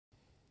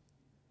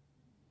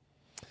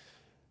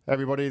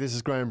Everybody, this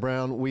is Graham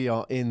Brown. We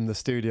are in the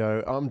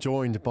studio. I'm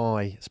joined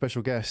by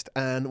special guest,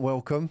 Anne.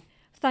 Welcome.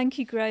 Thank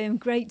you, Graham.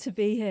 Great to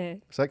be here.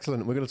 It's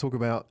excellent. We're going to talk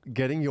about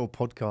getting your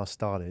podcast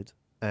started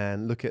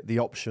and look at the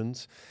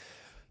options.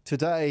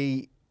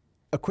 Today,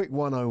 a quick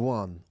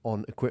 101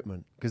 on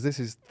equipment, because this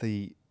is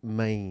the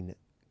main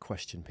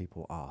question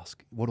people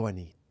ask. What do I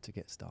need to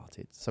get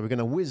started? So we're going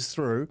to whiz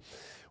through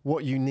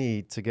what you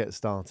need to get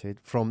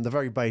started, from the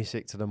very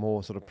basic to the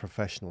more sort of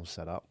professional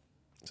setup.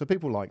 So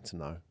people like to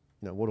know,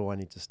 what do I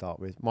need to start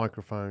with?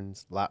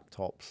 Microphones,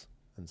 laptops,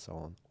 and so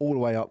on. All the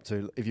way up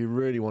to, if you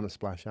really want to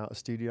splash out, a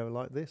studio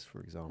like this,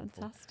 for example.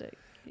 Fantastic.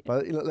 Yeah.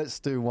 But let's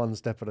do one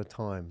step at a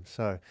time.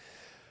 So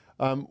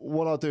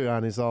what I'll do,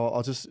 Anne, is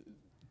I'll just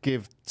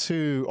give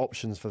two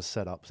options for the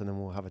setups, and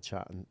then we'll have a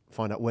chat and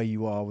find out where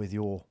you are with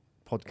your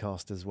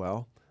podcast as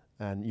well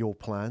and your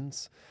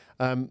plans.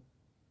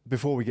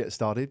 Before we get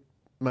started,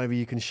 maybe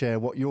you can share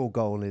what your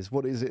goal is.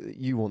 What is it that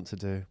you want to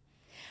do?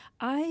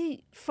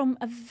 From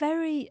a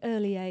very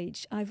early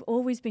age, I've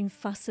always been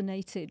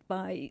fascinated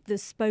by the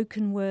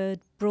spoken word,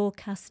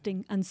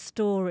 broadcasting and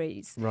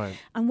stories. Right.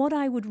 And what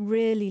I would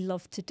really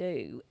love to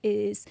do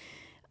is,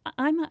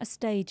 I'm at a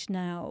stage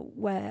now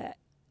where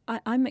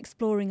I'm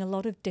exploring a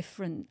lot of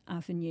different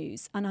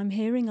avenues, and I'm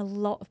hearing a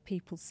lot of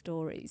people's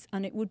stories,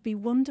 and it would be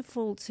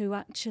wonderful to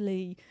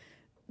actually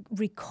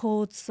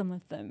record some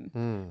of them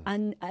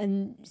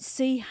and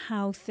see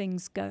how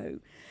things go.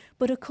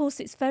 But of course,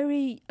 it's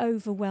very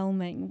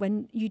overwhelming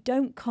when you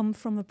don't come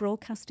from a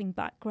broadcasting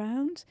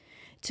background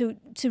to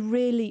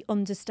really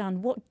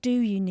understand, what do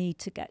you need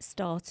to get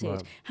started?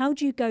 Right. How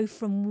do you go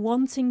from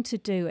wanting to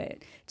do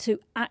it to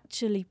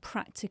actually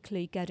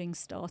practically getting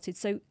started?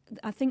 So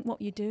I think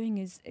what you're doing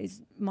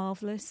is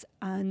marvellous,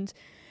 and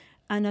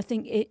I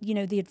think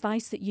the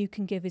advice that you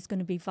can give is going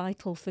to be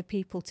vital for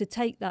people to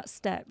take that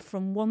step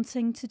from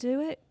wanting to do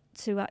it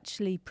to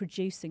actually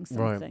producing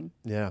something.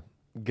 Right. Yeah.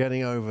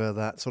 Getting over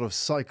that sort of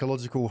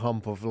psychological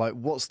hump of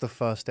what's the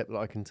first step that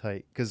I can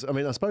take? Because,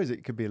 I suppose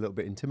it could be a little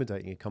bit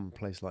intimidating. You come to a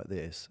place like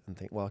this and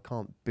think, well, I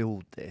can't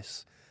build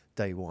this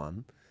day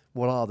one.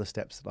 What are the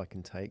steps that I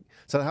can take?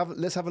 So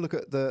let's have a look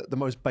at the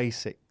most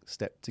basic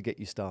step to get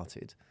you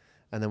started,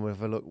 and then we'll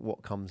have a look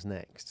what comes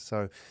next.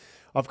 So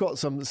I've got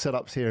some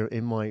setups here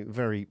in my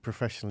very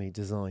professionally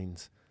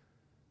designed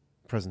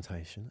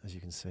presentation, as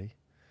you can see.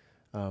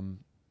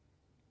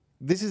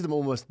 This is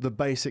almost the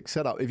basic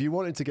setup. If you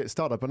wanted to get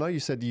started, I know you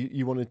said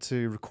you wanted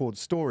to record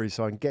stories,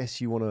 so I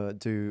guess you want to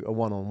do a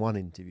one-on-one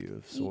interview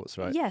of sorts,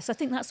 right? Yes, I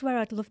think that's where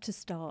I'd love to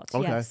start.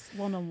 Okay. Yes,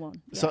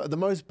 one-on-one. Yeah. So the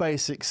most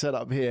basic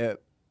setup here: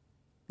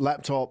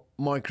 laptop,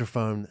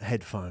 microphone,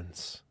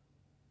 headphones.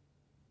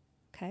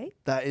 Okay.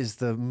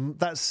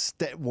 That's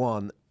step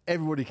one.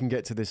 Everybody can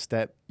get to this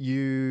step.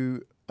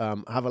 You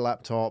have a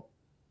laptop.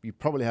 You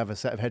probably have a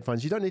set of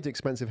headphones. You don't need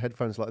expensive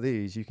headphones like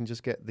these. You can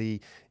just get the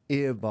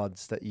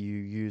earbuds that you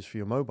use for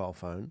your mobile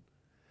phone,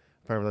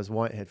 a pair of those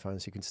white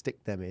headphones. You can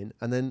stick them in.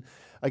 And then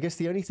I guess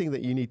the only thing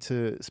that you need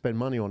to spend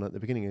money on at the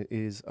beginning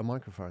is a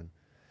microphone.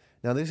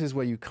 Now, this is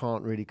where you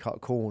can't really cut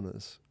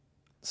corners.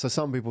 So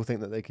some people think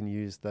that they can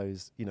use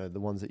those, the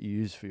ones that you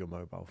use for your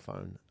mobile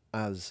phone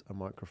as a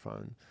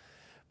microphone.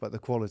 But the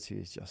quality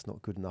is just not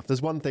good enough.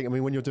 There's one thing,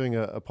 when you're doing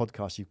a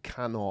podcast, you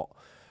cannot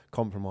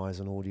compromise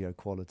on audio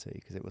quality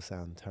because it will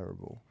sound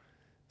terrible.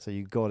 So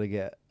you've got to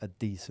get a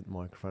decent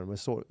microphone.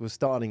 We're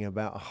starting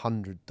about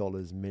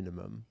 $100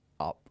 minimum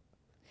up.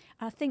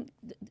 I think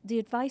the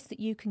advice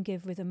that you can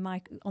give with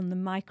on the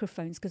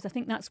microphones, because I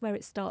think that's where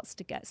it starts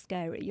to get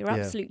scary. You're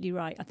absolutely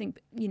right. I think,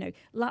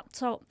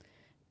 laptop,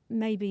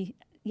 maybe,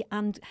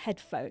 and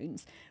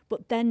headphones,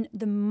 but then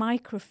the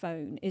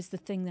microphone is the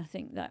thing I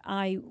think that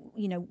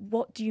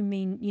what do you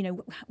mean,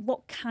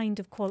 what kind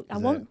of quality? I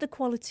want the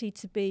quality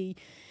to be,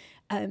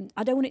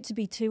 I don't want it to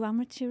be too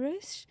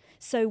amateurish.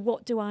 So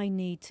what do I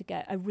need to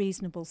get a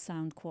reasonable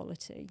sound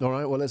quality? All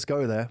right, well, let's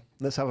go there.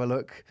 Let's have a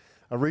look.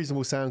 A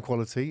reasonable sound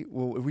quality.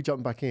 Well, if we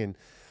jump back in,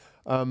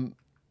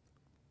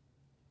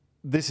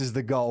 this is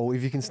the goal.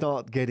 If you can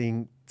start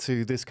getting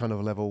to this kind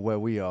of level where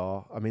we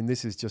are,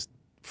 this is just,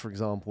 for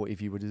example,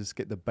 if you were to just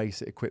get the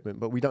basic equipment,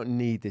 but we don't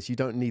need this. You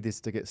don't need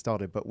this to get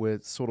started, but we're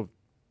sort of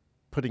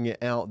putting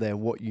it out there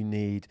what you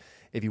need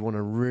if you want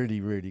a really,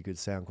 really good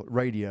sound quality,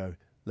 radio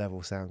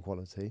level sound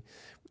quality,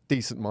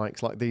 decent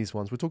mics like these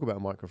ones. We'll talk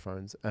about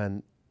microphones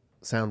and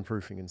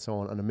soundproofing and so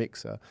on, and a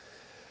mixer.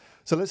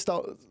 So let's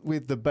start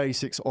with the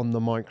basics on the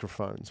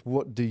microphones.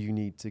 What do you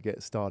need to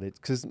get started?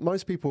 Because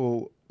most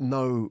people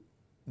know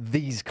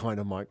these kind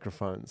of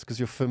microphones because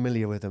you're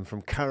familiar with them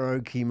from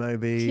karaoke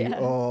maybe,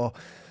 or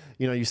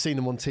you've seen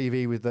them on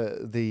TV with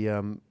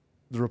the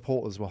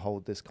reporters will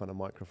hold this kind of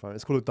microphone.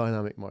 It's called a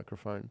dynamic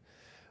microphone,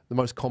 the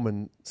most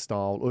common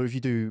style. Or if you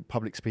do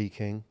public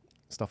speaking,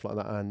 stuff like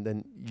that, and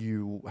then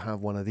you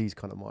have one of these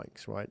kind of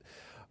mics, right?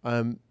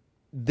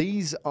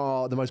 These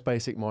are the most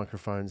basic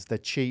microphones. They're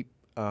cheap.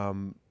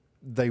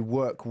 They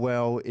work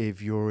well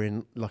if you're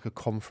in like a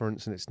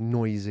conference and it's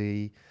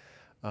noisy,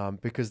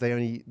 because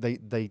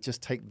they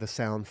just take the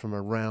sound from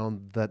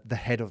around the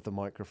head of the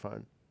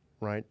microphone,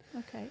 right?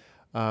 Okay.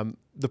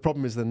 The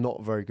problem is they're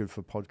not very good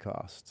for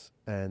podcasts,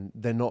 and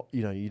they're not,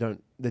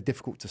 they're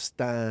difficult to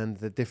stand,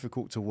 they're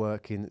difficult to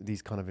work in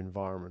these kind of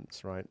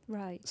environments, right?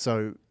 Right.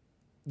 So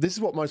this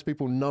is what most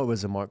people know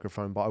as a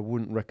microphone, but I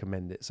wouldn't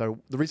recommend it. So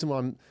the reason why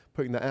I'm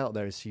putting that out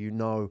there is so you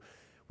know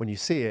when you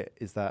see it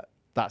is that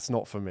that's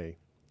not for me.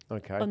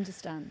 Okay.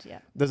 Understand, yeah.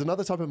 There's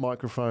another type of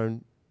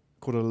microphone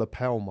called a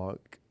lapel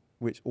mic,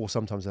 or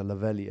sometimes a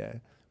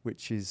lavalier,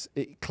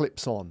 it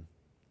clips on,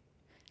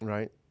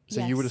 right?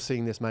 So you would have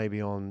seen this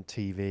maybe on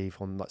TV,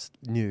 on like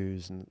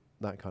news and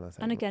that kind of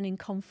thing. And again, in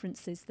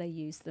conferences they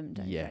use them,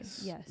 don't they?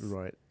 Yes.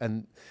 Right.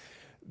 And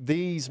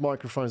these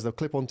microphones, they'll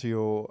clip onto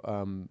your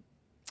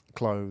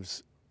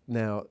clothes.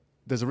 Now,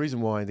 there's a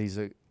reason why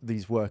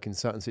these work in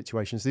certain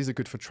situations. These are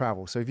good for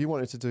travel. So if you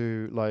wanted to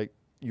do like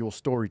your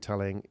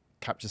storytelling,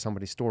 capture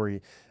somebody's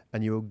story,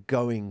 and you were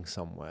going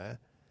somewhere,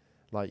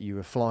 like you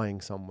were flying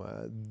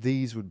somewhere,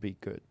 these would be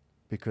good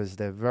because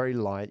they're very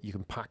light. You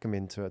can pack them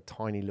into a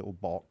tiny little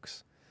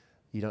box.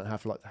 You don't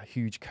have like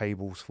huge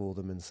cables for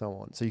them and so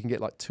on. So you can get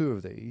like 2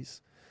 of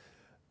these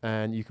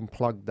and you can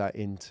plug that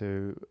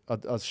into,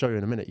 I'll show you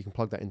in a minute, you can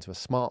plug that into a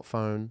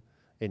smartphone,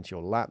 into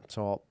your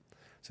laptop.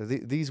 So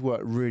these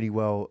work really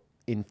well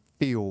in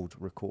field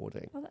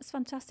recording. Oh, that's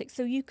fantastic.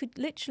 So you could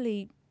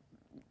literally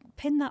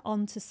pin that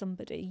onto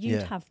somebody,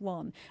 you'd have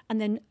one,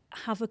 and then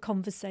have a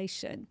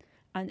conversation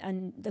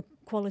and the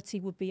quality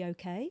would be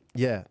okay?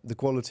 Yeah, the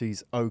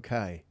quality's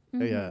okay.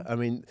 Mm-hmm. Yeah, I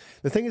mean,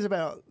 the thing is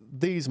about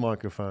these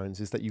microphones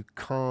is that you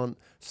can't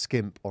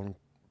skimp on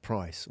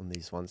price on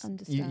these ones.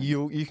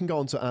 You can go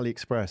onto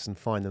AliExpress and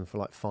find them for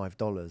like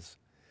 $5,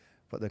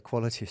 but the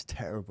quality is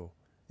terrible.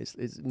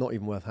 It's not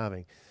even worth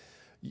having.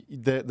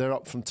 They're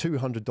up from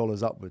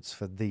 $200 upwards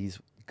for these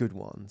good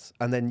ones,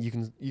 and then you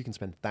can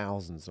spend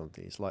thousands on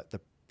these, like the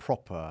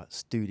proper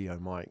studio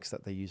mics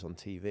that they use on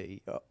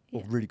TV of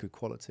really good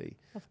quality.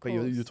 But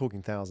you're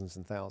talking thousands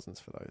and thousands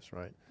for those,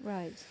 right?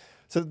 Right.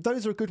 So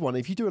those are a good one.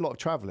 If you do a lot of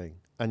traveling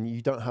and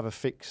you don't have a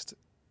fixed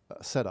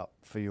setup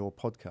for your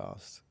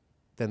podcast,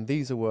 then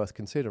these are worth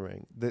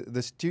considering.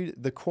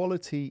 The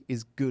quality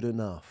is good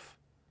enough.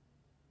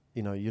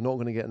 You're not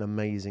going to get an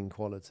amazing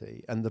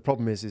quality. And the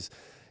problem is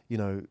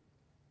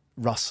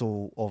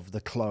rustle of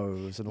the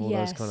clothes and all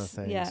those kind of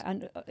things. Yeah,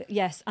 and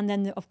and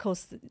then of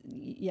course,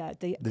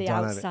 the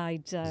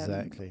outside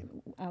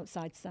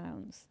outside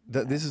sounds.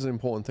 This is an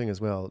important thing as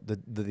well.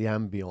 The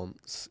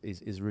ambience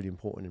is really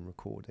important in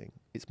recording.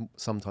 It's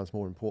sometimes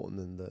more important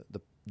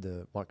than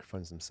the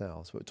microphones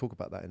themselves. We'll talk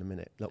about that in a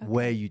minute. Like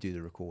where you do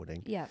the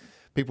recording. Yeah,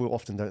 people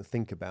often don't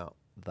think about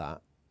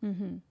that.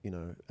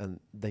 Mm-hmm. And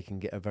they can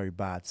get a very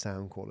bad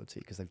sound quality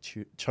because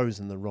they've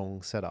chosen the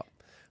wrong setup.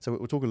 So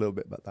we'll talk a little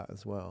bit about that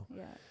as well.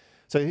 Yeah.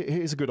 So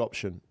here's a good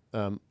option.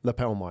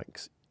 Lapel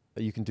mics.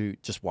 You can do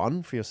just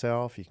one for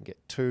yourself. You can get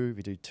 2 if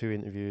you do 2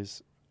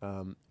 interviews.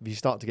 If you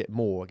start to get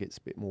more, it gets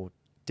a bit more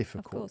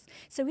difficult. Of course.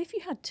 So if you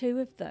had 2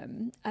 of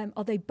them,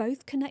 are they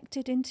both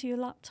connected into your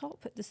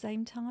laptop at the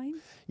same time?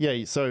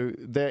 Yeah, so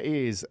there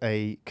is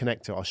a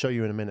connector. I'll show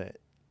you in a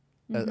minute.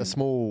 A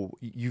small,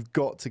 you've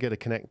got to get a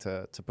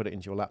connector to put it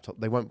into your laptop.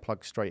 They won't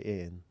plug straight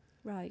in.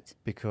 Right.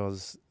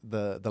 Because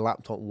the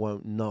laptop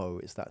won't know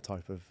it's that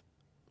type of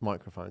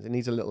microphones. It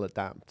needs a little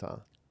adapter.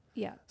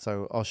 Yeah.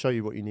 So I'll show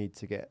you what you need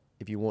to get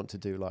if you want to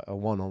do like a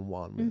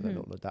one-on-one with a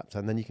little adapter,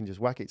 and then you can just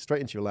whack it straight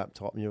into your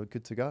laptop and you're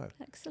good to go.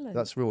 Excellent.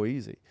 That's real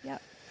easy. Yeah.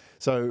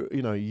 So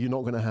you're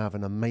not going to have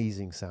an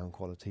amazing sound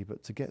quality,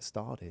 but to get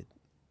started,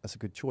 that's a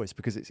good choice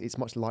because it's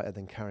much lighter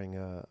than carrying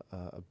a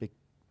big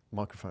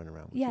microphone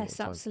around.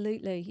 Yes,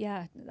 absolutely.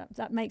 Yeah,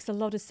 that makes a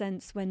lot of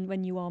sense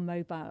when you are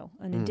mobile,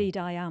 and indeed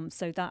I am.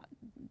 So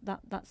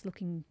that's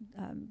looking.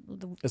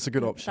 It's a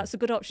good option. That's a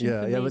good option.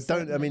 Yeah, for me, but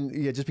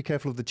certainly. just be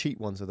careful of the cheap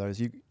ones of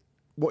those.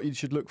 What you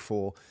should look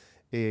for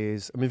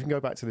is, if you can go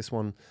back to this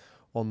one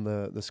on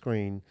the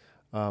screen.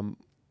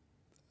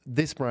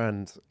 This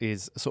brand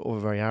is sort of a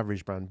very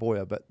average brand,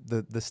 Boya, but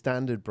the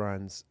standard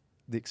brands,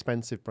 the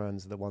expensive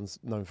brands, are the ones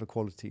known for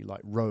quality,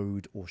 like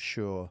Rode or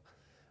Shure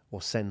or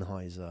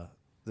Sennheiser,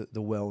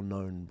 the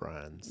well-known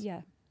brands.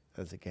 Yeah.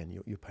 As again,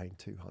 you're paying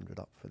 $200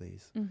 up for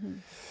these. Mm-hmm.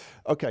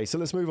 Okay, so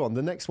let's move on.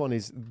 The next one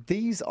is,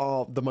 these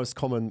are the most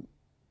common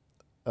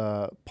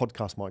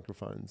podcast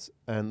microphones,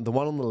 and the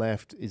one on the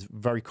left is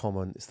very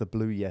common. It's the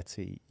Blue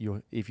Yeti.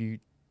 If you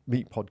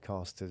meet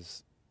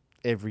podcasters,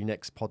 every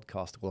next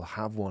podcaster will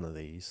have one of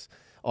these.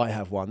 I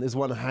have one. There's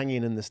one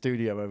hanging in the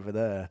studio over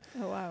there.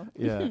 Oh, wow.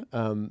 Yeah.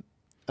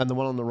 And the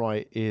one on the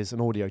right is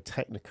an Audio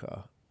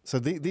Technica. So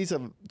these are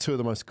 2 of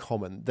the most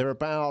common. They're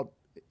about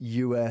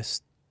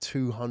US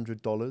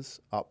 $200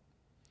 up.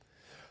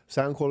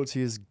 Sound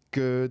quality is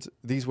good.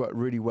 These work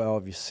really well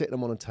if you sit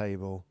them on a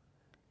table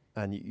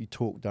and you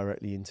talk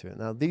directly into it.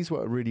 Now, these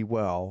work really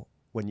well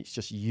when it's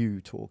just you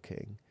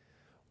talking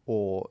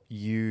or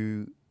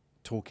you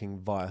talking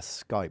via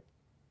Skype.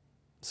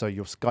 So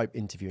you're Skype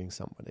interviewing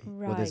somebody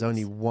where there's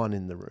only one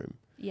in the room.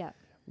 Yeah.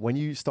 When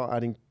you start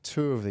adding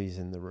 2 of these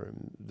in the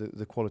room,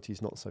 the quality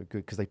is not so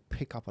good because they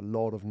pick up a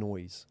lot of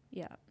noise.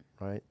 Yeah.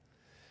 Right?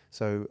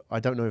 So I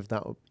don't know if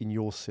that in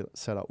your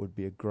setup would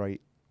be a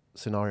great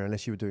scenario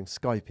unless you were doing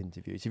Skype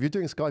interviews. If you're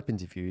doing Skype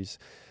interviews,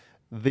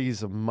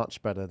 these are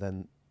much better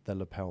than the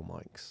lapel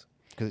mics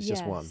because it's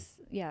just one.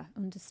 Yeah,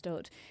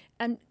 understood.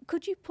 And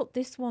could you put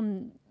this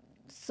one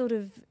sort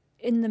of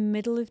in the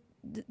middle of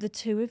the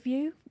two of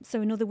you?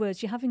 So in other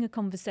words, you're having a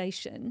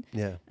conversation.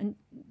 Yeah. And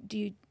do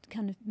you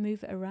kind of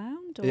move it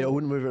around? Or Yeah, I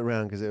wouldn't move it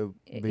around because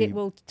it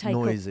will take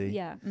noisy. Up,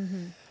 yeah.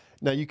 Mm-hmm.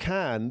 Now you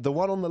can. The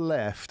one on the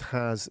left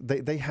has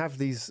they have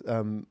these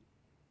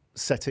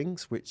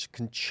settings which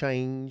can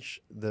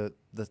change the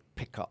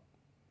pickup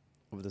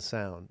of the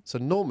sound. So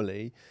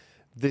normally,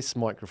 this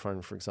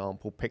microphone, for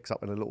example, picks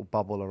up in a little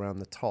bubble around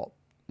the top.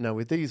 Now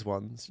with these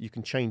ones, you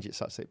can change it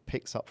such that it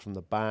picks up from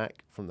the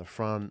back, from the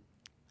front,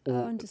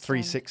 or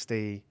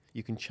 360.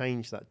 You can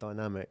change that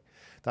dynamic.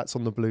 That's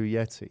on the Blue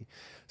Yeti.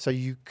 So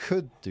you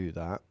could do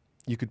that.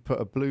 You could put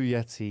a Blue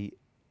Yeti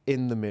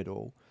in the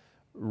middle,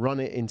 run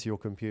it into your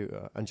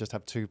computer, and just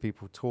have two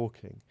people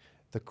talking.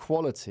 The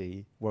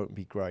quality won't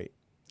be great.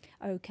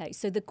 Okay,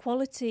 so the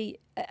quality,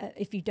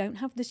 if you don't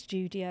have the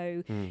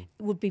studio,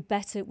 would be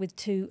better with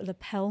two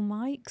lapel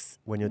mics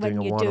when you're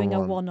doing a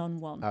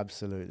one-on-one.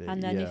 Absolutely.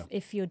 And then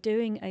if you're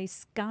doing a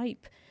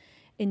Skype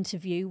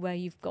interview where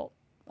you've got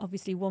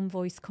obviously one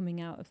voice coming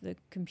out of the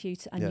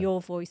computer and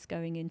your voice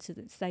going into,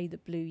 say, the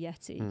Blue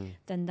Yeti,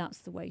 then that's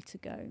the way to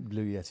go.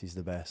 Blue Yeti's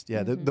the best.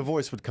 Yeah, the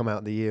voice would come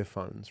out the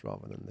earphones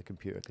rather than the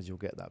computer because you'll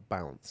get that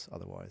bounce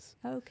otherwise.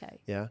 Okay.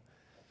 Yeah?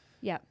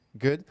 Yeah.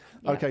 Good.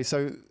 Yeah. Okay,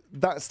 so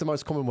that's the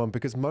most common one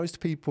because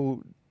most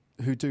people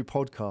who do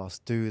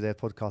podcasts do their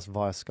podcast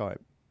via Skype.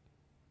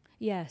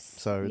 Yes.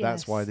 So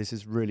that's why this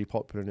is really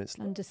popular and it's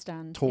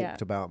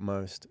talked about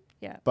most.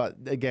 Yeah. But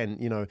again,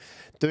 you know,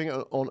 doing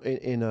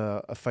it in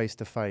a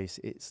face-to-face,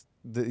 it's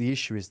the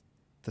issue is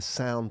the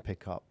sound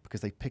pickup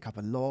because they pick up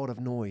a lot of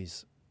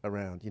noise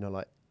around, you know,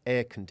 like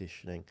air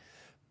conditioning,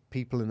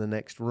 people in the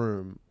next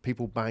room,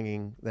 people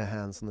banging their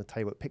hands on the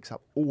table. It picks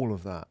up all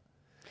of that.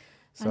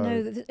 So I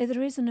know that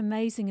there is an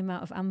amazing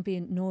amount of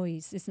ambient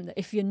noise, isn't there?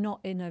 If you're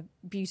not in a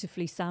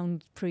beautifully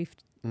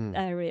soundproofed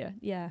area,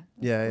 yeah,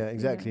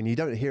 exactly. And you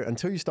don't hear it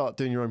until you start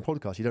doing your own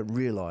podcast. You don't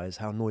realise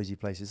how noisy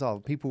places are.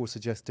 People will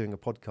suggest doing a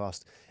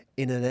podcast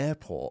in an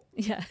airport,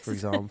 for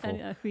example.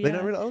 They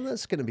don't realise, oh,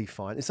 that's going to be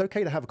fine. It's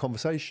okay to have a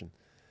conversation,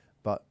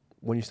 but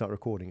when you start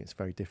recording, it's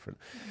very different.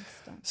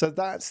 So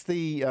that's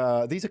these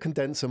are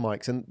condenser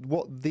mics, and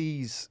what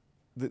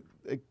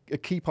a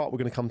key part we're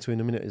going to come to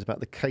in a minute is about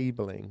the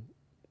cabling.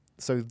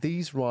 So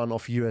these run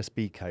off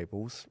USB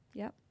cables.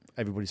 Yep.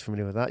 Everybody's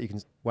familiar with that. You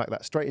can whack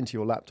that straight into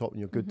your laptop and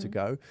you're good to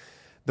go.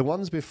 The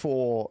ones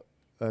before,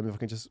 if I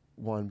can just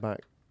wind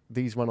back,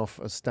 these run off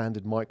a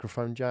standard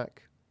microphone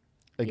jack.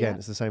 Again,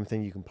 it's the same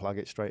thing. You can plug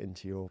it straight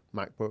into your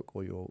MacBook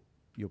or your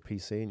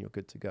PC and you're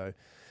good to go.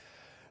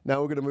 Now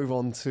we're going to move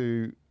on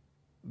to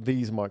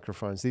these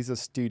microphones. These are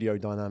Studio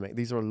Dynamic.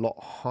 These are a lot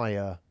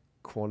higher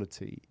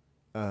quality.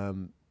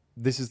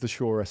 This is the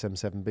Shure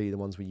SM7B, the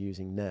ones we're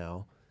using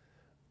now.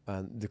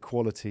 And the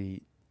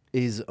quality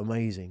is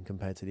amazing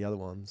compared to the other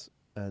ones.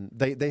 And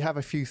they have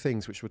a few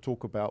things which we'll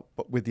talk about,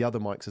 but with the other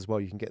mics as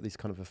well, you can get these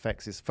kind of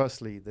effects. It's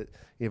firstly that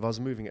if I was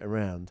moving it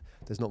around,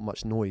 there's not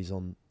much noise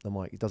on the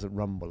mic. It doesn't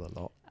rumble a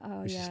lot.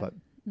 It's just like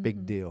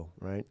big deal,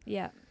 right?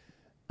 Yeah.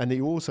 And then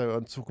you also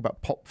talk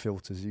about pop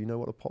filters. You know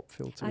what a pop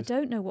filter is? I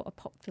don't know what a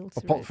pop filter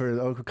is. A pop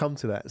filter, I'll come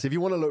to that. So if you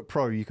want to look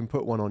pro, you can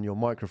put one on your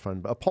microphone.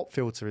 But a pop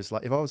filter is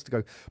like, if I was to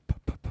go,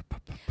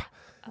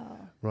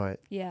 right?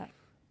 Yeah.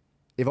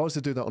 If I was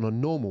to do that on a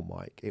normal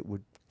mic, it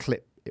would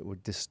clip, it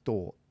would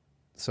distort.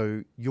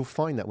 So you'll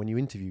find that when you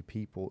interview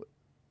people,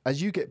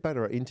 as you get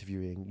better at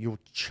interviewing, you'll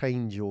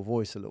change your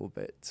voice a little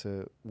bit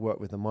to work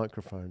with the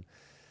microphone.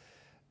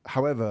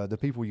 However, the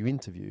people you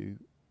interview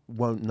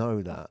won't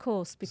know that. Of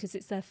course, because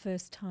it's their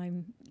first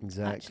time.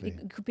 Exactly.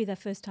 Actually, it could be their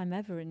first time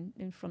ever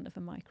in front of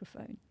a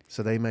microphone.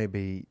 So they may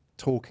be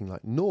talking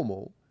like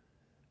normal,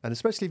 and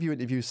especially if you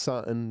interview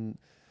certain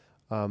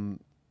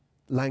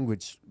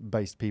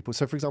language-based people.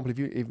 So, for example, if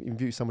you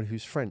interview someone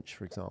who's French,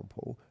 for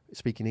example,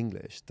 speaking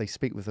English, they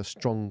speak with a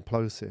strong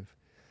plosive.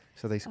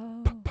 So they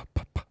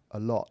a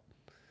lot.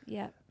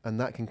 Yeah. And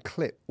that can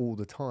clip all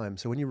the time.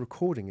 So when you're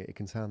recording it, it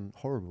can sound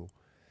horrible.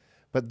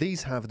 But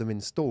these have them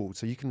installed,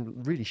 so you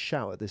can really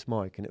shout at this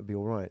mic and it'll be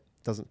all right.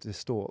 It doesn't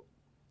distort.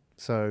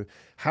 So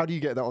how do you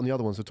get that on the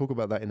other ones? We'll talk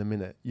about that in a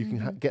minute. You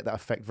can get that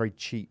effect very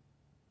cheap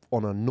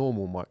on a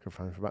normal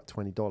microphone for about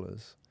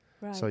 $20.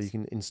 Right. So you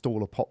can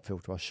install a pop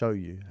filter. I'll show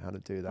you how to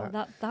do that.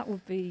 Well, that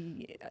would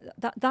be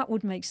that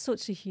would make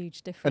such a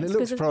huge difference. And it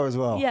looks pro as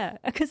well. Yeah,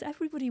 because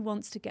everybody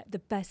wants to get the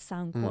best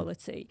sound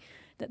quality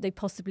that they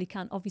possibly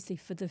can, obviously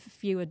for the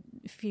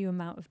few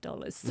amount of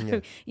dollars.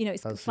 So you know,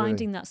 it's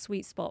finding that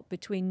sweet spot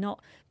between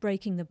not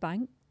breaking the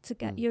bank to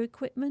get your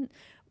equipment,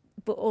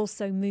 but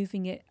also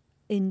moving it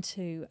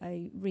into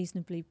a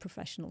reasonably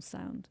professional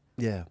sound.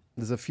 Yeah,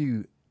 there's a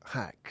few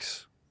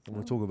hacks, and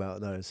we'll talk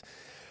about those.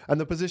 And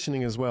the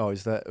positioning as well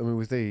is that, I mean,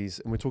 with these,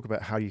 and we'll talk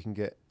about how you can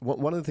get,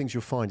 one of the things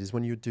you'll find is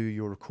when you do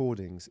your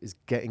recordings is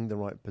getting the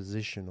right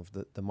position of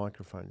the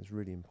microphone is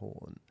really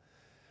important,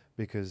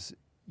 because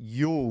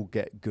you'll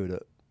get good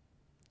at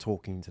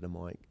talking to the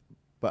mic,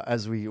 But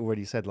as we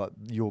already said, like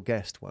your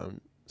guest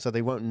won't. So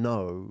they won't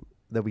know.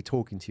 They'll be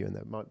talking to you and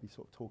they might be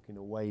sort of talking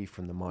away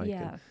from the mic.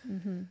 Yeah.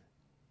 And,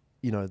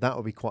 you know, that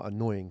would be quite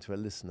annoying to a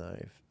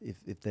listener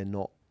if they're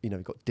not, you know,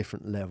 got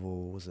different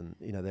levels and,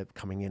 you know, they're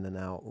coming in and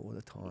out all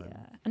the time.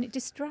 Yeah. And it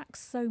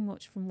distracts so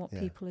much from what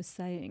people are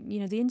saying. You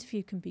know, the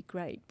interview can be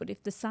great, but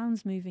if the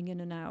sound's moving in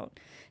and out,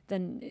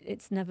 then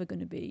it's never going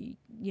to be,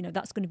 you know,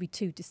 that's going to be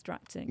too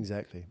distracting.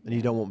 Exactly. And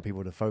you don't want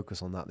people to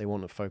focus on that. They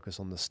want to focus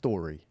on the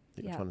story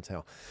that you're trying to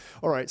tell.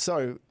 All right.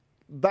 So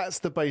that's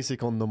the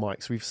basic on the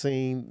mics. We've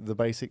seen the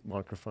basic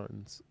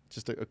microphones.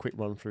 Just a quick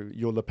run through.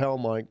 Your lapel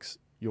mics,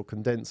 your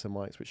condenser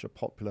mics, which are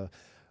popular,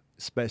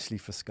 especially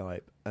for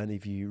Skype. And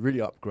if you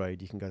really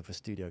upgrade, you can go for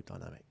Studio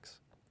Dynamics.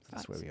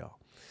 That's where we are.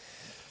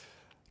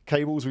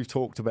 Cables we've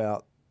talked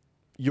about.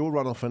 You'll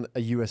run off a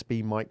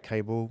USB mic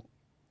cable.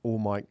 All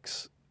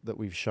mics that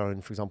we've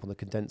shown, for example, the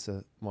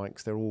condenser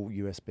mics, they're all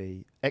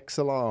USB.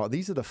 XLR,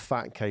 these are the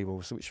fat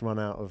cables which run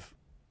out of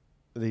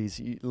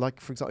these. Like,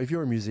 for example, if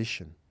you're a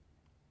musician,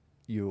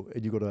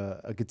 you've got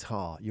a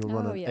guitar, you'll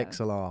run an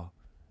XLR.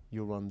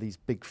 You'll run these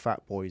big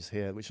fat boys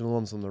here, which are the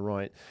ones on the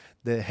right.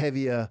 They're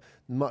heavier,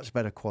 much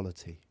better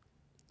quality,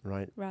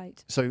 right?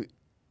 Right. So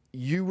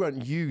you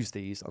won't use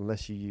these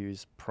unless you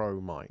use pro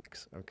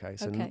mics, okay?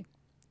 So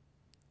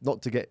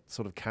not to get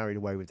sort of carried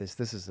away with this.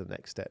 This is the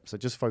next step. So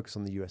just focus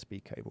on the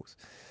USB cables.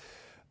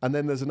 And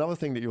then there's another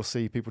thing that you'll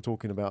see people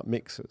talking about,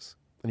 mixers.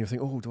 And you'll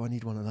think, oh, do I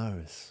need one of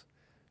those?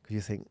 Because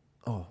you think,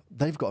 oh,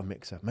 they've got a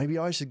mixer. Maybe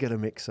I should get a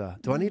mixer.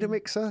 Do I need a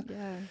mixer?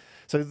 Yeah.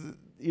 So,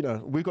 you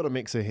know, we've got a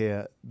mixer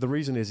here. The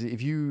reason is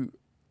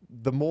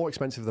the more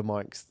expensive the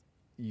mics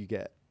you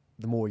get,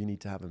 the more you need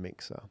to have a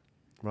mixer,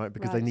 right?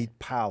 Because they need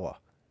power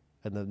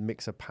and the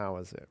mixer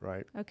powers it,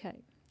 right? Okay.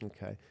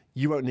 Okay.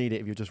 You won't need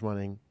it if you're just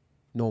running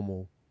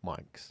normal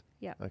mics.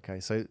 Yeah. Okay.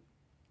 So the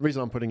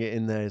reason I'm putting it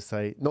in there is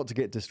say, not to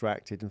get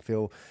distracted and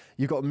feel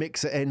you've got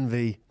mixer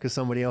envy because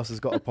somebody else has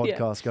got a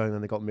podcast going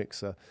and they've got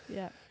mixer.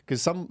 Yeah.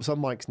 Because some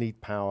mics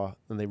need power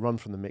and they run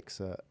from the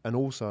mixer. And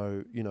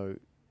also, you know,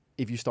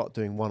 if you start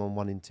doing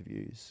one-on-one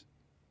interviews,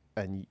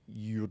 and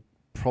you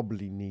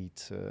probably need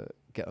to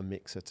get a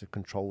mixer to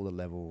control the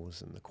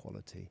levels and the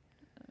quality.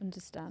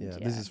 Understand. Yeah,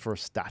 this is for a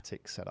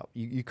static setup.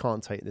 You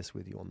can't take this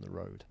with you on the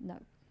road. No.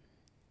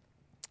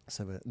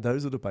 So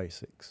those are the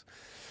basics.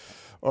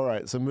 All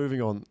right, so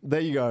moving on.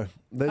 There you go.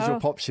 There's your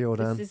pop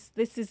shield, Anne.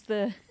 This is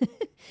the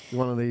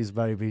one of these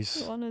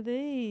babies. One of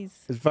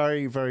these. It's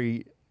very,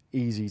 very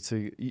easy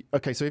to.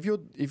 Okay, so if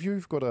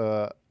you've got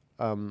a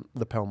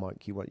lapel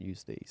mic, you won't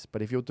use these.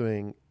 But if you're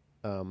doing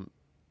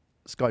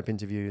Skype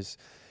interviews,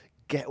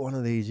 get one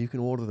of these. You can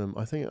order them.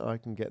 I think I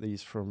can get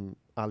these from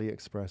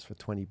AliExpress for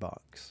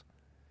 $20.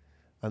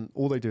 And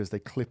all they do is they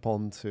clip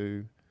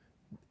onto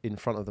in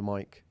front of the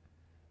mic,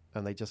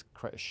 and they just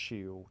create a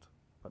shield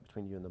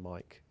between you and the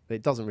mic.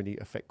 It doesn't really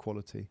affect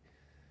quality.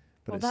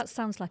 But well, that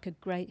sounds like a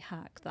great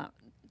hack. That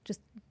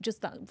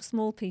just that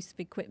small piece of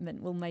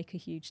equipment will make a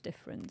huge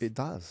difference. It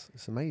does.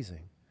 It's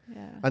amazing.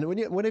 Yeah. And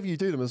whenever you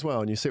do them as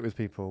well, and you sit with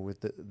people with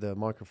the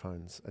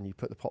microphones, and you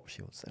put the pop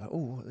shields, they're like,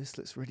 "Oh, this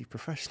looks really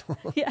professional."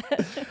 Yeah.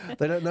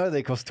 They don't know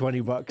they cost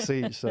 $20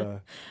 each.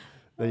 So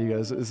there you go.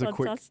 It's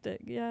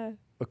fantastic.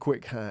 a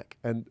quick hack.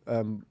 And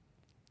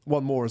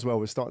one more as well.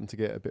 We're starting to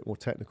get a bit more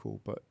technical,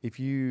 but if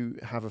you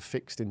have a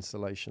fixed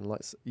installation,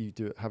 like you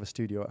have a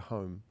studio at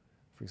home,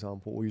 for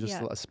example, or you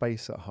just like a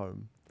space at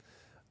home,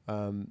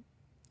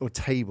 or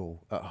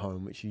table at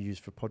home, which you use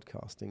for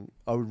podcasting,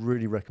 I would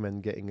really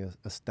recommend getting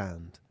a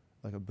stand,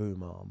 like a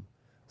boom arm,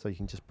 so you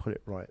can just put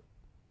it right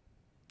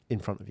in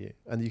front of you.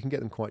 And you can get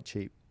them quite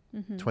cheap,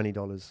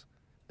 $20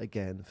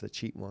 again for the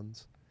cheap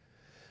ones.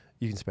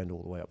 You can spend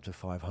all the way up to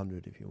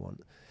 $500 if you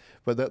want.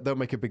 But they'll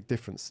make a big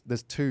difference.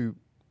 There's two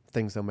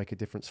things that'll make a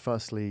difference.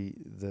 Firstly,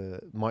 the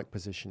mic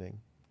positioning.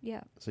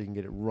 Yeah. So you can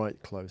get it right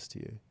close to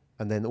you.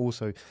 And then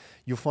also,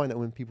 you'll find that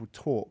when people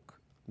talk,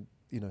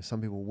 you know,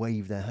 some people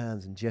wave their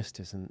hands and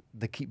gestures and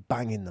they keep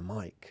banging the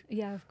mic.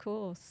 Yeah, of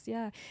course.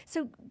 Yeah.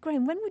 So,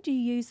 Graham, when would you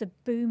use a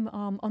boom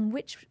arm on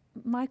which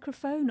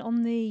microphone?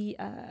 On the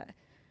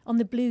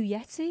Blue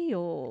Yeti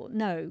or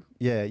no?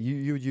 Yeah,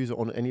 you would use it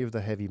on any of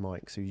the heavy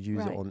mics. So you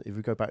use it on, if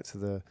we go back to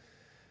the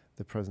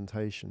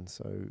presentation,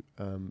 so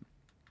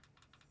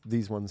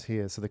these ones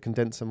here, so the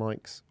condenser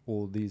mics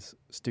or these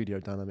studio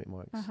dynamic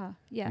mics,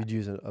 you'd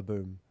use a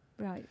boom.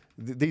 Right.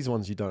 These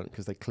ones you don't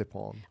because they clip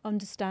on.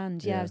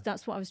 Understand. Yeah,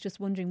 that's what I was just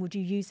wondering. Would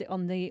you use it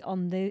on the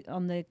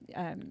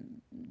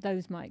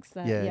those mics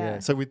there? Yeah.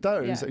 So with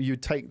those, you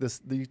take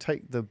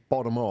the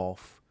bottom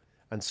off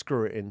and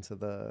screw it into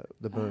the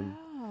boom.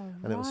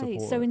 And it will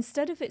support. So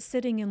instead of it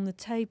sitting on the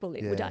table,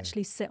 it would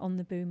actually sit on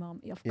the boom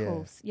arm. Of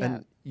course. Yeah.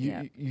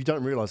 And you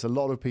don't realise a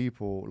lot of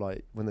people,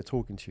 like when they're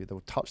talking to you,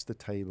 they'll touch the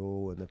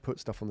table and they put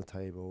stuff on the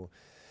table.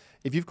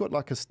 If you've got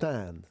like a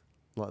stand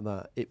like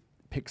that, it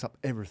picks up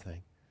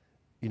everything.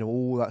 You know,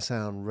 all that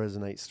sound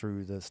resonates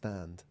through the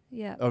stand.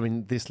 Yeah. I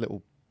mean, this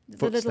little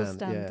foot stand.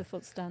 The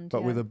foot stand.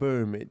 But with a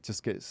boom, it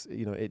just gets,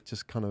 you know, it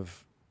just kind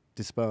of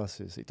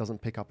disperses. It doesn't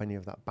pick up any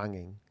of that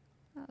banging.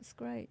 That's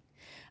great.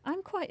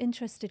 I'm quite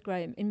interested,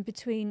 Graham, in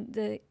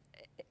between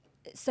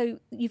so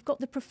you've got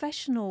the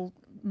professional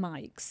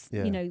mics,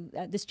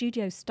 the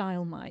studio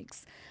style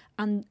mics,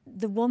 and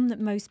the one that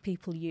most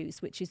people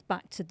use, which is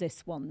back to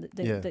this one,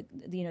 the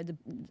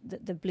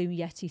Blue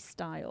Yeti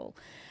style,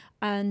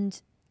 and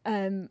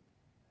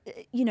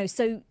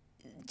so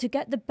to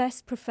get the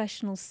best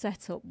professional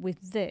setup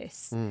with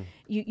this,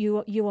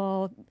 you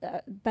are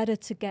better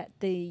to get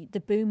the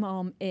boom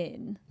arm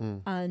in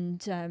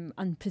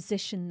and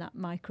position that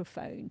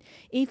microphone,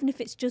 even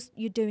if it's just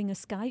you're doing a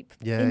Skype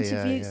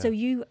interview. Yeah. So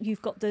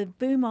you've got the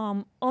boom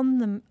arm on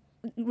them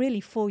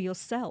really for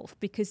yourself,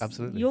 because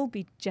you'll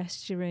be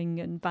gesturing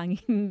and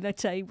banging the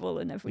table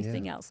and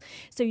everything else.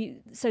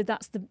 So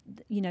that's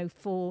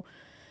for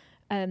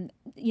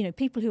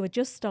people who are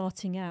just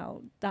starting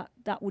out,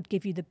 that would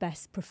give you the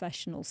best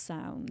professional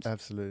sound.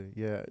 Absolutely,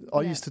 yeah.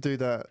 I used to do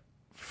that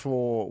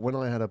for when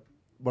I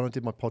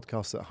did my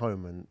podcast at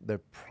home, and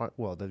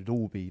they'd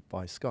all be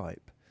by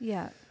Skype.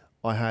 Yeah.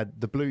 I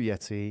had the Blue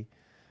Yeti,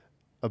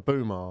 a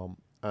boom arm,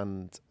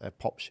 and a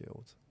pop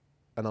shield,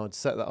 and I'd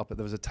set that up.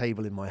 There was a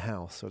table in my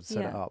house, so I'd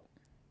set it up,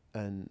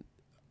 and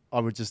I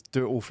would just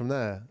do it all from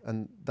there,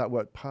 and that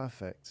worked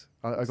perfect.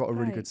 I got a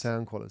really good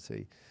sound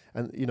quality,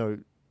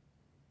 and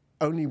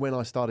only when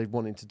I started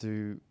wanting to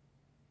do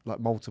like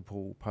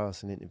multiple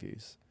person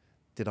interviews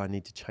did I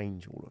need to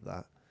change all of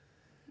that.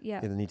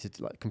 Yeah. I needed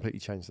to like completely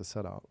change the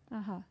setup.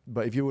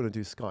 But if you want to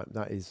do Skype,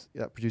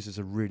 that produces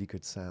a really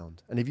good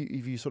sound. And if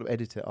you sort of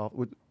edit it up,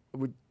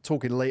 we're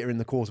talking later in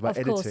the course about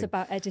editing. Of course,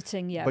 about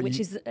editing,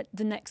 which is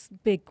the next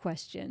big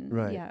question.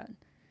 Right. Yeah.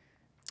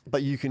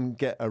 But you can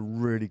get a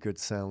really good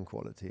sound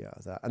quality out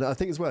of that. And I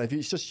think as well, if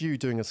it's just you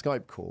doing a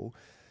Skype call,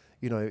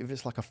 if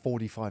it's like a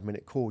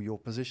 45-minute call, your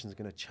position's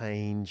going to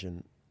change,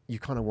 and you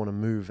kind of want to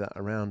move that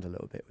around a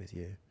little bit with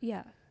you.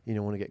 Yeah.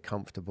 You want to get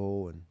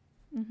comfortable, and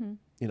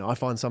I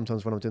find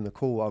sometimes when I'm doing the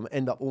call, I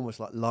end up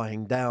almost like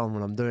lying down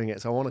when I'm doing it,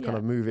 so I want to kind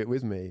of move it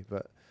with me.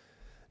 But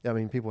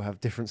people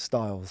have different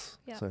styles.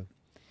 Yeah. So,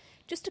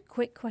 just a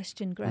quick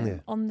question,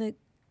 Graham, on the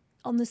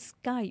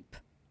Skype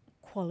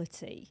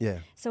quality. Yeah.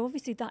 So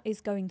obviously that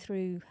is going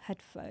through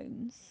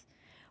headphones,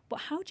 but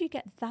how do you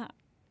get that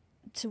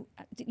to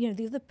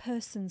the other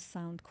person's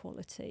sound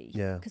quality?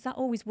 Yeah, because that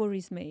always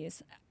worries me.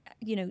 Is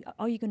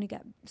are you going to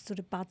get sort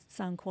of bad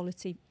sound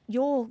quality?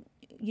 You're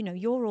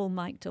all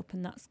mic'd up,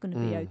 and that's going to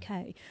be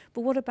okay.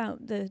 But what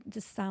about the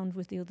sound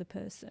with the other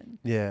person?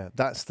 Yeah,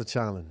 that's the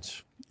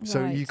challenge. Right.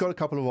 So you've got a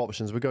couple of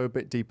options. We'll go a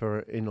bit deeper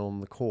in on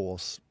the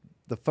course.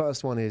 The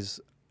first one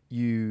is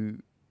you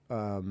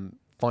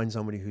find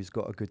somebody who's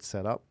got a good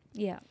setup.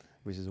 Yeah,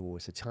 which is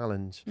always a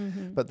challenge.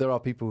 But there are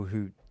people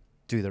who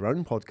do their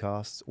own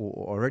podcasts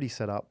or already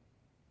set up,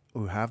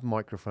 who have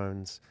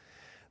microphones.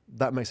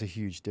 That makes a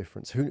huge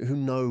difference. Who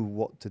know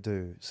what to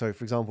do. So,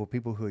 for example,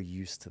 people who are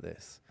used to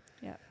this,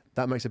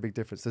 that makes a big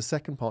difference. The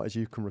second part is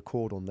you can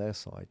record on their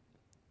side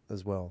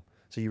as well.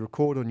 So you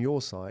record on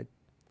your side,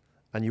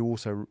 and you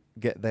also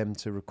get them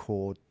to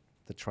record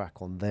the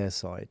track on their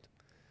side.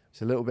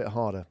 It's a little bit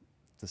harder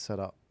to set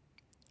up.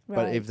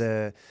 Right.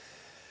 But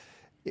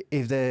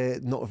if they're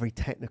not very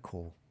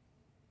technical,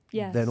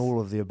 then all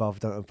of the above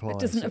don't apply. It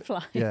doesn't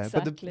apply. Yeah,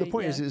 exactly, but the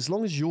point is, as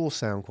long as your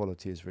sound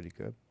quality is really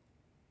good,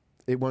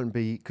 it won't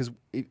be, because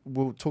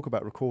we'll talk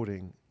about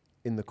recording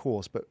in the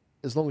course, but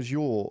as long as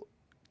your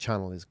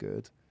channel is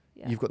good,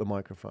 you've got the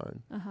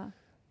microphone.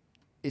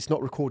 It's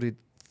not recorded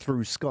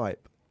through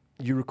Skype.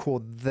 You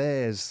record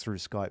theirs through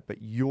Skype,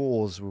 but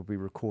yours will be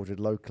recorded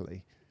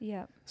locally.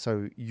 Yeah.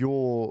 So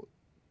your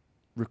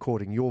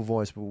recording, your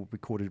voice will be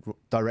recorded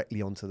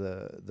directly onto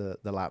the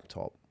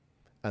laptop.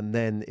 And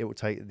then it will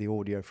take the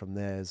audio from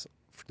theirs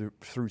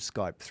through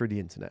Skype, through the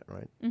internet,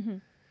 right?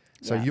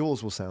 So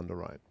yours will sound all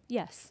right.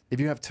 Yes. If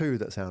you have two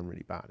that sound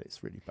really bad,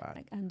 it's really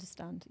bad. I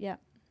understand, yeah.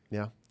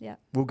 Yeah? Yeah.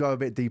 We'll go a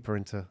bit deeper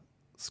into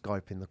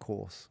Skype in the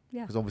course,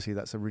 because obviously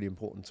that's a really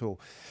important tool.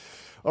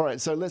 All right,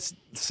 so let's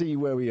see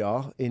where we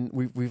are.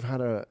 We've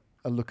had a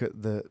look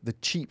at the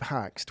cheap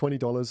hacks,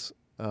 $20.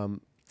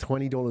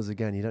 $20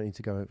 again, you don't need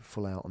to go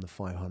full out on the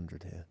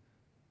 500 here,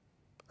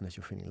 unless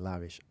you're feeling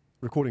lavish.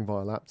 Recording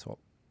via laptop.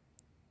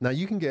 Now,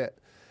 you can get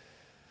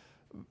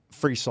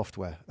free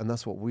software, and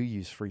that's what we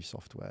use, free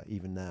software,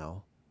 even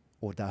now.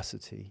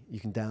 Audacity. You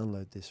can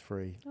download this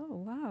free. Oh,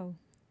 wow.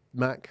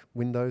 Mac,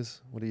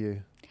 Windows, what are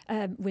you?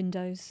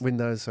 Windows.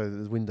 Windows, so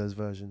there's Windows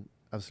version,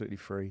 absolutely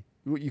free.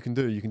 What you can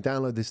do, you can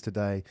download this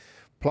today,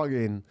 plug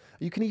in.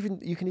 You can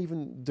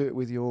even do it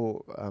with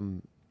your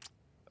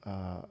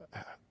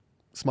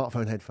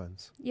smartphone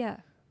headphones. Yeah.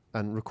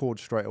 And record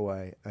straight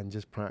away and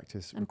just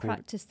practice. And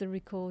practice the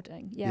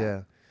recording, yeah.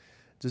 Yeah.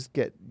 Just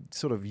get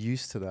sort of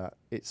used to that.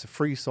 It's a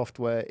free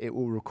software. It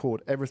will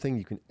record everything.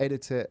 You can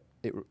edit it.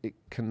 It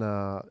can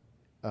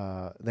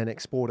then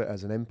export it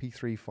as an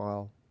MP3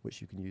 file, which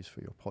you can use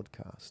for your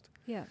podcast.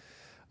 Yeah.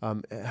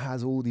 It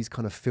has all these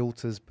kind of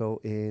filters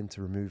built in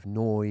to remove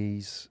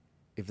noise.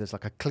 If there's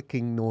like a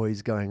clicking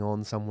noise going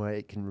on somewhere,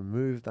 it can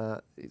remove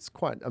that. It's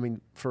quite,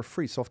 for a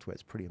free software,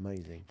 it's pretty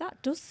amazing.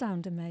 That does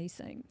sound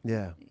amazing.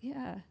 Yeah.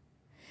 Yeah.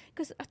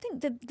 Because I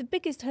think the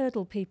biggest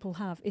hurdle people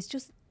have is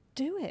just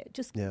do it.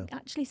 Just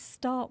actually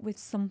start with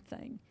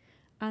something.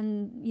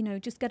 And, you know,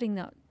 just getting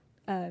that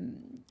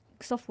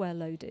software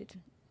loaded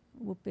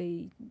would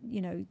be,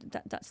 you know,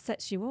 that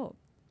sets you up.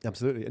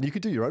 Absolutely. And you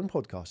could do your own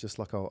podcast, just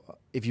like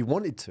if you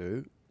wanted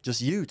to,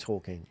 just you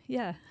talking.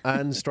 Yeah.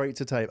 And straight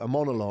to tape, a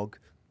monologue.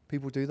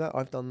 People do that.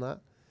 I've done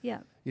that. Yeah.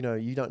 You know,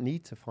 you don't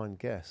need to find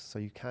guests, so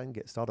you can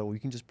get started, or you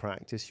can just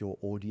practice your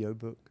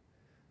audiobook,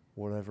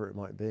 whatever it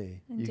might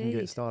be. Indeed. You can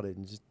get started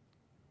and just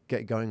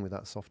get going with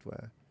that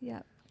software.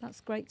 Yeah,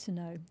 that's great to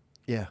know.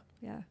 Yeah.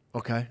 Yeah.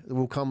 Okay,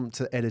 we'll come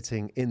to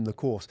editing in the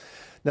course.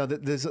 Now,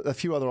 there's a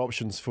few other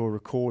options for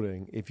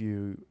recording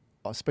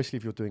especially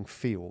if you're doing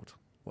field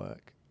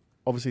work.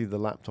 Obviously, the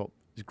laptop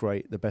is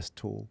great, the best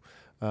tool.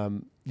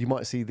 You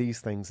might see these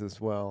things as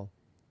well.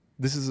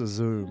 This is a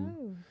Zoom.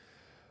 Oh.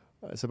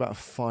 It's about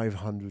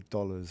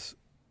 $500.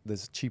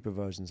 There's cheaper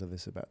versions of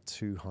this, about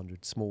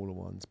 200 smaller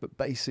ones. But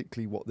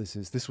basically what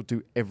this will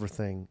do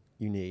everything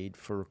you need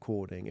for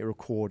recording. It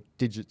record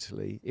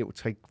digitally. It will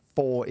take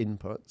 4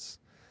 inputs.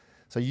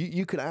 So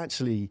you could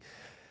actually,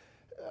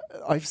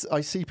 I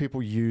see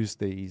people use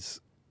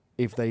these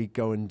if they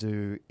go and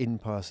do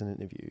in-person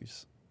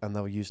interviews, and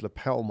they'll use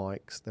lapel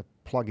mics. They'll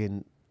plug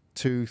in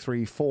 2,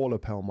 3, 4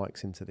 lapel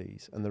mics into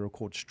these, and they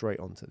record straight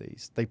onto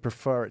these. They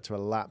prefer it to a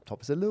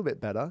laptop. It's a little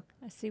bit better.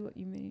 I see what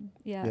you mean.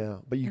 Yeah. Yeah,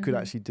 but you could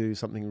actually do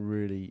something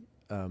really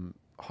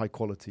high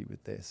quality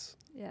with this.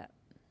 Yeah.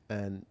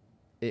 And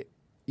it,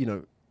 you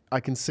know, I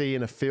can see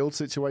in a field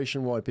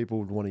situation why people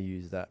would want to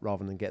use that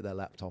rather than get their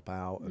laptop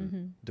out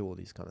and do all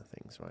these kind of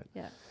things, right?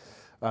 Yeah.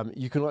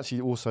 You can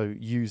actually also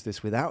use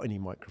this without any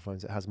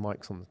microphones. It has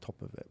mics on the top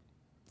of it.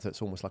 So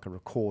it's almost like a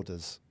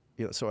reporter's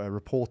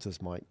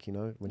mic, you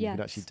know, when you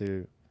can actually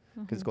do,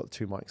 because it's got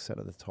 2 mics set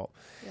at the top.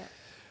 Yeah.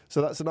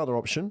 So that's another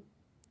option.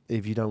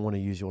 If you don't want to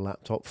use your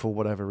laptop for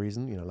whatever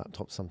reason, you know,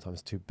 laptop's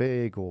sometimes too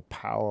big or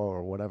power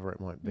or whatever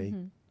it might be.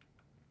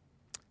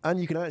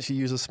 And you can actually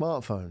use a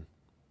smartphone.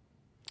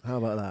 How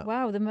about that?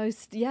 Wow, the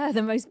most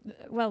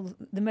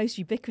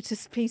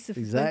ubiquitous piece of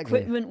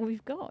equipment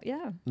we've got.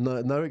 Yeah.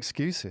 No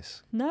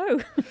excuses. No.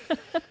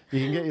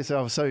 You can get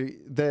yourself. So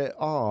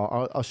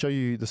I'll show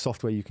you the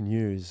software you can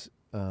use.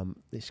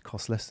 This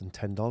costs less than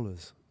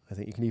 $10. I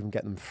think you can even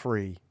get them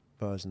free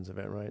versions of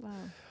it, right?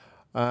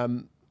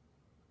 Wow.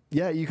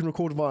 Yeah, you can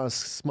record via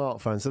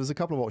smartphone. So there's a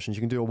couple of options.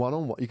 You can do a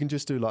one-on-one. You can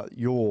just do like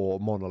your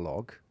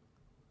monologue.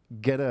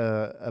 Get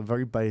a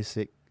very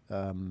basic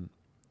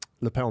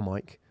lapel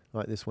mic.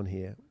 Like this one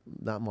here,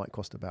 that might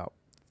cost about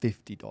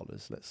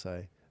 $50, let's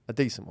say. A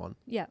decent one.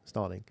 Yeah.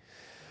 Starting.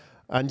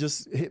 And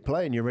just hit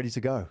play and you're ready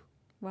to go.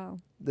 Wow.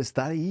 It's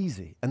that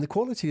easy. And the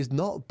quality is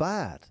not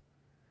bad.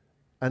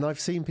 And I've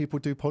seen people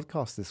do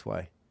podcasts this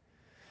way.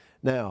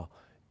 Now,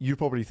 you're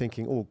probably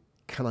thinking, oh,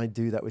 can I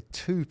do that with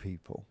 2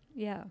 people?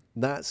 Yeah.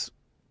 That's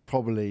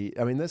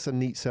that's a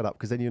neat setup,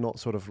 because then you're not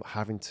sort of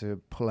having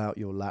to pull out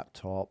your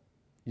laptop.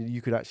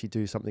 You could actually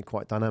do something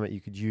quite dynamic. You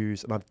could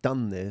use, and I've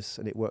done this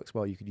and it works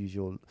well, you could use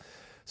your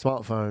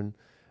smartphone,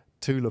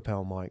 2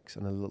 lapel mics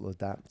and a little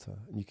adapter,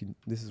 and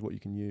this is what you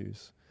can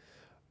use.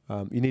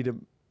 You need a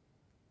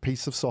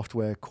piece of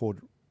software called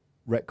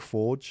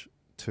RecForge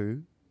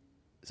 2.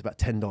 It's about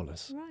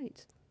 $10.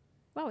 Right.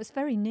 Wow, it's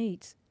very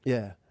neat.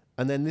 Yeah.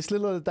 And then this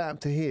little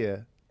adapter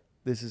here,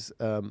 this is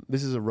a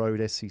Rode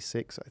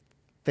SC6, I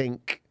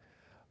think.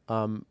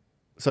 So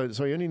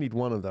you only need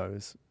one of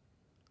those.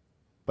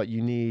 But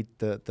you need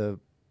the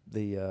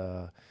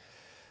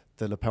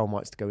lapel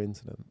mics to go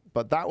into them.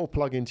 But that will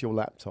plug into your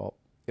laptop.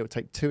 It will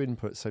take 2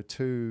 inputs, so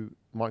 2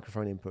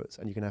 microphone inputs,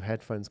 and you can have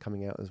headphones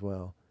coming out as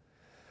well.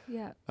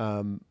 Yeah.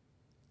 And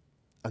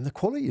the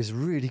quality is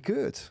really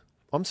good.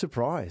 I'm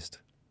surprised.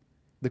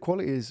 The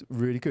quality is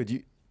really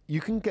good.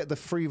 You can get the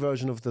free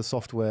version of the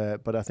software,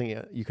 but I think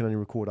you can only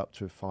record up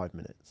to 5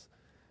 minutes.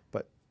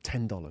 But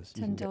 $10.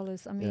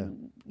 $10. I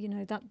mean, you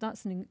know,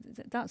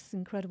 that's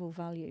incredible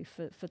value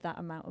for that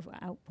amount of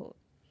output.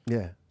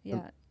 Yeah.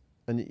 Yeah.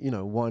 And you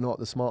know, why not?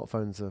 The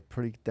smartphones are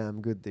pretty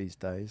damn good these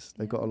days.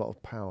 They've got a lot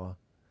of power.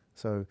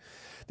 So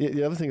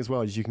the other thing as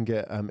well is you can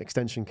get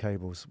extension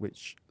cables,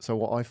 so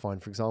what I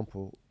find, for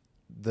example,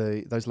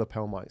 those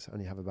lapel mics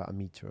only have about 1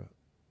 meter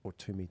or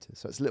 2 meters.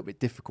 So it's a little bit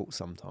difficult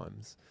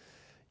sometimes.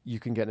 You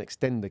can get an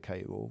extender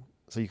cable.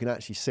 So you can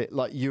actually sit,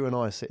 like you and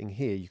I are sitting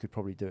here, you could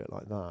probably do it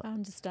like that. I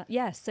understand.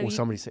 Yeah. So or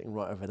somebody sitting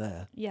right over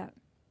there. Yeah.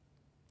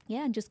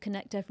 Yeah, and just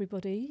connect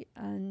everybody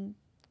and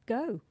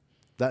go.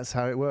 That's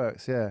how it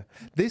works, yeah.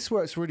 This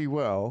works really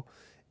well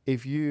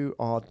if you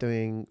are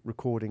doing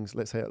recordings,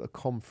 let's say at a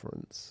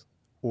conference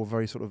or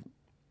very sort of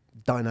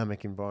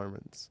dynamic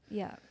environments.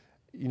 Yeah.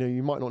 You know,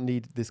 you might not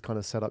need this kind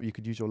of setup. You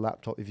could use your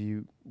laptop if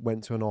you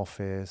went to an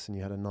office and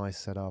you had a nice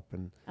setup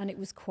and it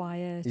was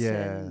quiet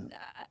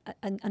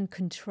and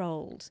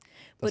controlled.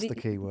 That's the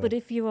key word. But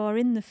if you are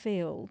in the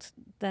field,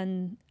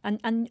 then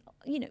and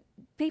you know,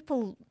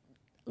 people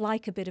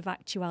like a bit of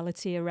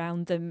actuality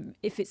around them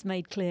if it's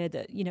made clear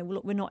that, you know,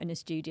 look, we're not in a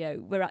studio,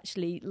 we're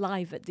actually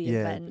live at the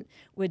event.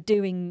 We're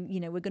doing, you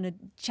know, we're going to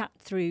chat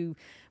through,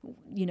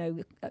 you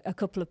know, a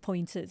couple of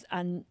pointers,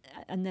 and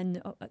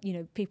then, you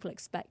know, people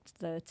expect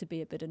there to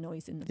be a bit of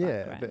noise in the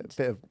background.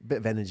 Yeah, bit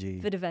of energy.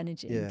 Bit of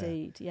energy,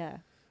 indeed, yeah.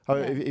 Oh,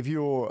 yeah. If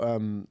you're...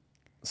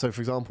 So,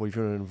 for example, if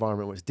you're in an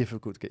environment where it's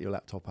difficult to get your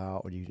laptop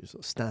out, or you're just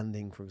sort of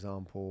standing, for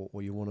example,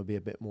 or you want to be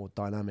a bit more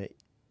dynamic,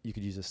 you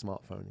could use a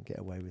smartphone and get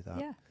away with that.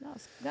 Yeah,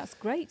 that's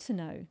great to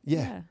know.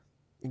 Yeah,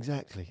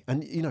 exactly.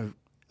 And, you know,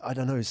 I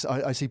don't know,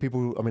 I see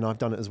people, I mean, I've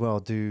done it as well,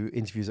 do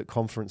interviews at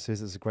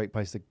conferences. It's a great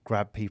place to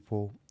grab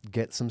people,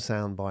 get some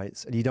sound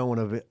bites, and you don't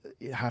want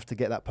to have to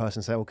get that person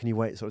and say, well, can you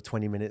wait sort of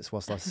 20 minutes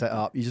whilst I set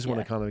up? You just want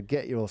to kind of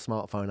get your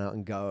smartphone out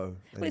and go.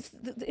 Well,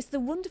 it's the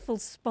wonderful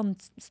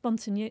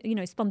spontaneous,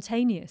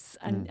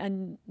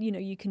 and you know,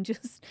 you can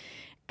just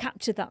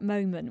capture that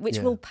moment, which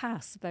will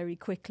pass very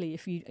quickly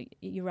if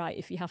you're right,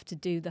 if you have to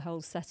do the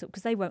whole setup,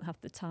 because they won't have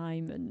the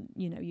time, and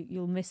you know,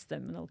 you'll miss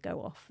them and they'll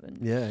go off.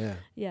 And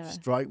yeah,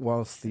 strike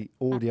whilst the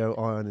audio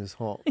iron is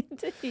hot.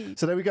 Indeed.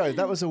 So there we go,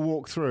 that was a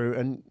walkthrough.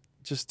 And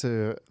just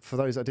for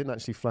those, I didn't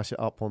actually flash it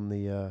up on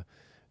the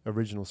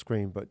original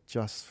screen, but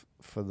just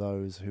for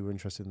those who are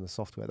interested in the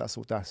software, that's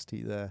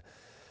Audacity there.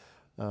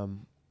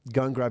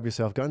 Go and grab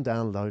yourself, go and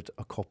download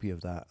a copy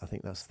of that. I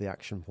think that's the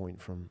action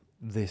point from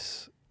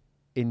this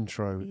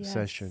intro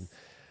session,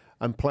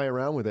 and play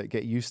around with it,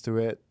 get used to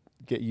it,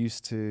 get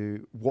used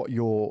to what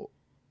your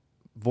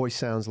voice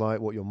sounds like,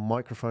 what your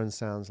microphone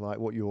sounds like,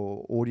 what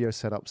your audio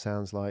setup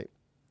sounds like.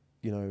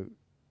 You know,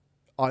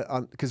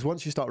 because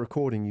once you start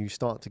recording, you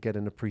start to get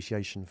an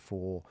appreciation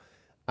for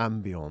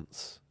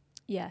ambience.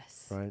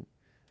 Yes. Right.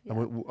 Yeah.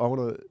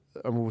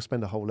 And we'll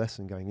spend a whole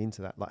lesson going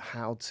into that, like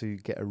how to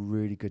get a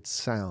really good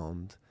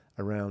sound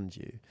around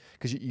you,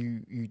 because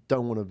you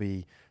don't want to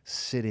be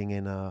sitting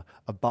in a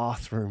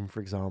bathroom, for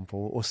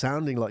example, or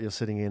sounding like you're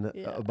sitting in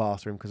a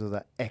bathroom because of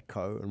that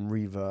echo and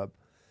reverb,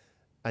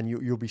 and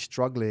you'll be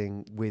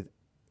struggling with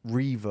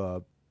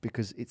reverb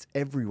because it's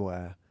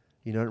everywhere.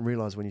 You don't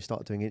realize when you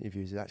start doing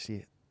interviews,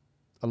 actually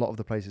a lot of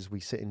the places we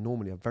sit in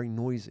normally are very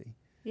noisy.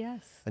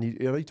 Yes. And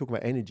you're only talking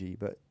about energy,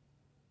 but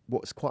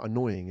what's quite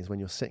annoying is when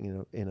you're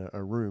sitting in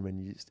a room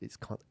and it's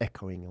kind of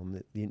echoing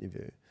on the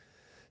interview.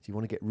 So you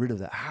want to get rid of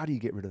that. How do you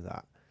get rid of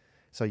that?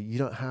 So you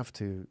don't have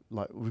to,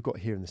 like we've got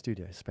here in the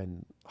studio,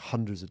 spend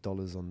hundreds of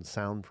dollars on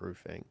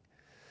soundproofing.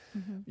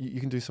 Mm-hmm.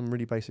 You can do some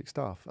really basic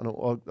stuff. And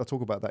I'll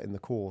talk about that in the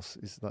course,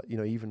 is that, you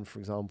know, even, for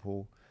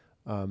example,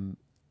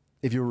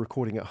 if you're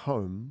recording at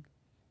home,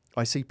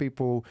 I see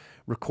people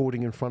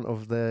recording in front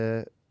of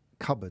their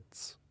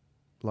cupboards,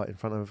 like in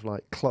front of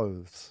like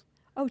clothes.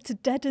 Oh, to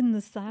deaden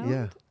the sound?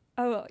 Yeah.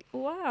 Oh,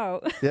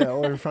 wow. Yeah,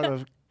 or in front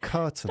of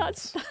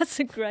curtains. That's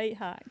a great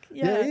hack.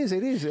 Yeah, it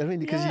is. I mean,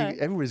 because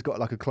everybody's got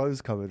like a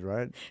clothes cupboard,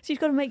 right? So you've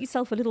got to make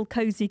yourself a little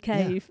cozy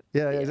cave.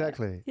 Yeah,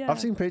 exactly. Yeah. I've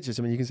seen pictures.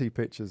 I mean, you can see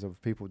pictures of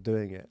people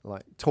doing it,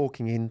 like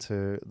talking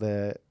into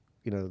their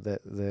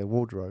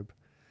wardrobe.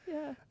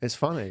 Yeah. It's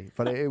funny,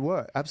 but it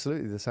worked.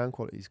 Absolutely, the sound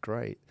quality is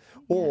great.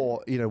 Yeah.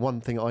 Or, you know, one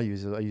thing I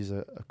use is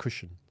a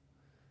cushion.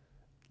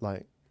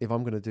 Like, if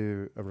I'm going to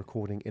do a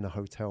recording in a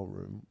hotel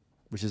room,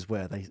 which is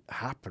where they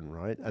happen,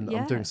 right? And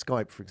I'm doing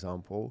Skype, for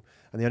example,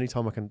 and the only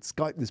time I can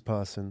Skype this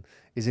person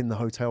is in the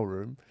hotel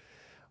room.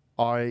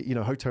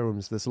 Hotel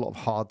rooms, there's a lot of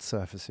hard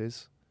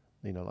surfaces,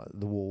 you know, like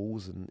the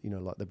walls, and, you know,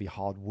 like there'd be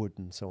hard wood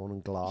and so on,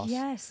 and glass.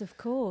 Yes, of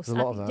course. There's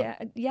a lot of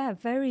that. Yeah,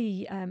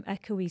 very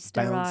echoey,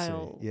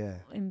 sterile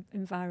bouncy,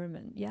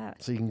 environment, yeah.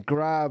 So you can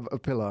grab a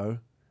pillow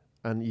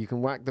and you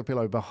can whack the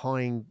pillow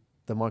behind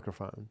the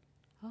microphone.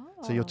 Oh.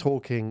 So you're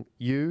talking,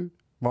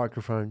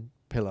 microphone,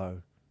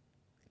 pillow.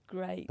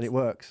 Great. And it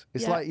works.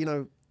 It's like, you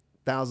know,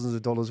 thousands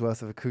of dollars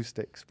worth of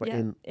acoustics, but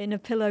in a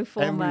pillow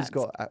format. Everybody's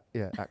got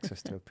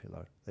access to a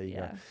pillow. There you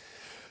go.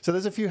 So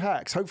there's a few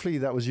hacks. Hopefully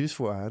that was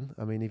useful, Anne.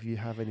 I mean, if you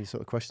have any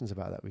sort of questions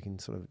about that, we can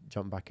sort of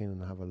jump back in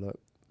and have a look.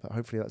 But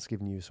hopefully that's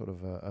given you sort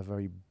of a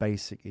very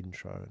basic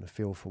intro and a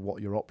feel for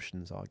what your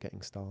options are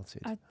getting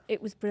started.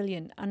 It was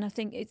brilliant. And I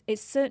think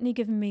it's certainly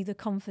given me the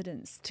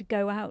confidence to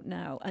go out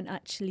now and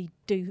actually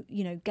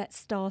get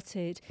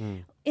started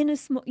in a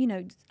small,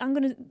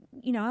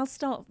 I'll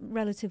start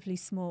relatively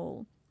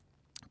small.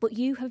 But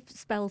you have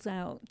spelled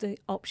out the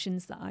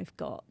options that I've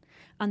got,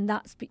 and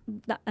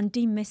and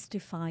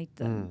demystified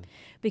them,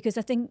 because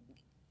I think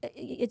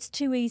it's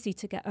too easy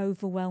to get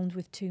overwhelmed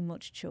with too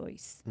much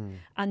choice,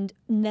 and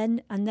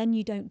then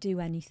you don't do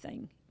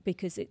anything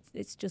because it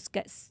just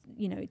gets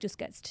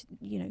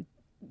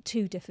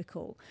too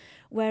difficult.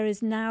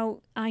 Whereas now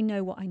I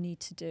know what I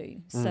need to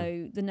do,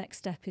 so the next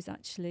step is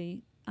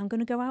actually I'm going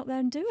to go out there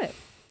and do it.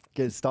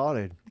 Get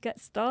started.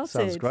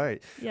 Sounds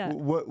great. Yeah.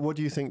 What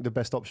do you think the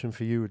best option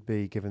for you would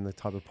be, given the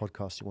type of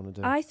podcast you want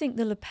to do? I think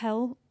the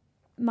lapel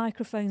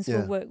microphones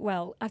will work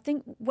well. I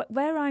think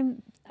where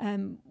I'm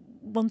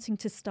wanting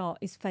to start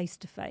is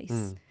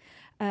face-to-face.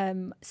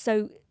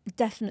 So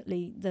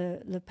definitely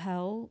the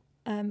lapel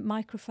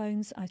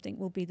microphones, I think,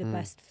 will be the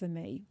best for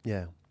me.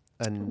 Yeah.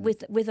 And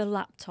with a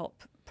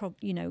laptop,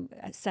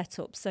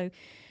 setup. So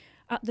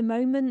At the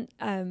moment,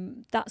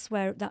 that's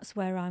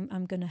where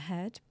I'm going to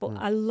head. But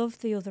I love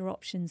the other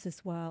options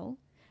as well.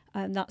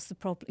 That's the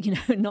problem, you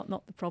know,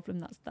 not the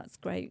problem. That's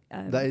great.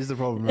 That is the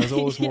problem. There's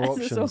always more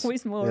options. There's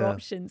always more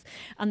options,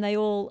 and they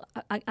all.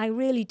 I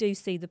really do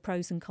see the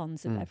pros and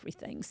cons of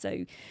everything.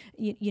 So,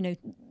 you know,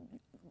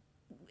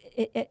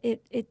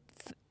 it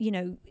you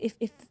know, if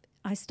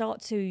I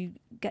start to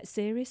get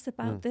serious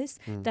about this,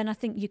 then I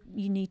think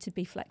you need to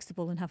be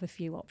flexible and have a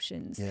few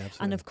options. Yeah,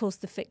 absolutely. And of course,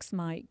 the fixed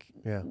mic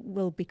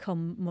will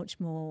become much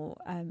more,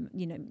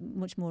 you know,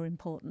 much more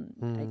important.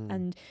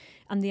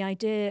 And the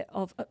idea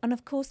of, and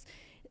of course,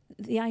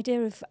 the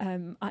idea of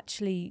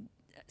actually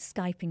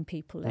Skyping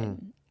people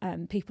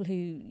in, people who,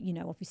 you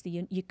know,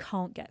 obviously you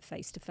can't get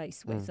face to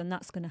face with, and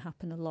that's going to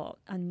happen a lot.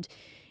 And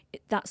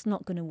that's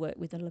not going to work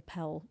with a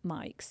lapel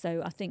mic.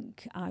 So I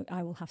think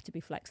I will have to be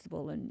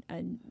flexible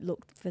and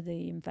look for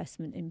the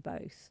investment in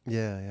both.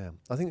 Yeah.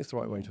 I think it's the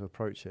right way to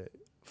approach it.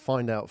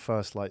 Find out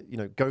first, like, you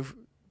know,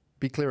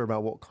 be clear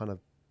about what kind of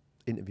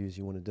interviews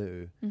you want to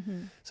do.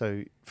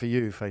 So for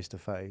you, face to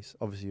face,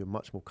 obviously you're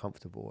much more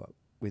comfortable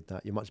with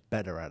that. You're much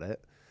better at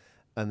it.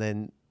 And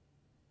then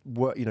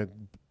work, you know,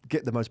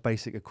 get the most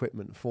basic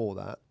equipment for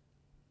that.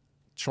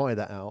 Try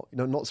that out. You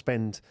know, not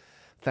spend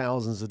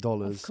thousands of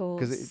dollars,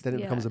 because then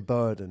it becomes a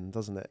burden,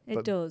 doesn't it?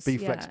 It does. Be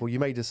flexible. You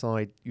may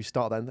decide, you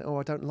start that and think, oh,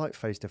 I don't like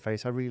face to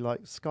face, I really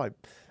like Skype.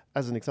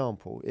 As an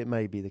example, it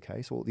may be the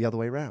case, or the other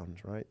way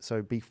around, right?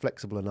 So be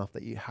flexible enough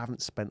that you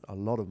haven't spent a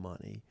lot of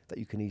money, that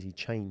you can easily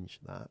change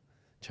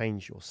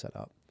your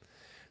setup.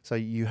 So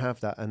you have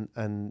that,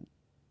 and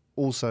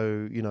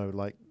also, you know,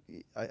 like,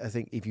 I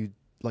think if you,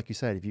 like you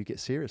said, if you get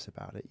serious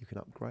about it, you can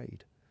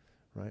upgrade,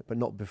 right? But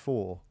not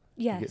before.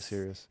 Yes, you get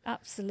serious.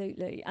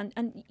 Absolutely.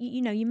 And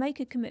you know, you make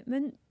a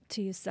commitment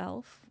to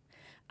yourself,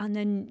 and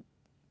then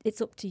it's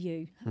up to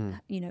you,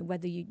 you know,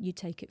 whether you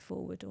take it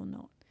forward or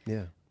not.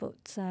 Yeah.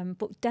 But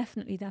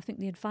definitely, I think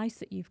the advice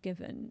that you've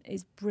given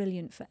is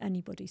brilliant for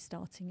anybody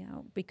starting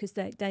out, because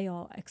they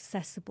are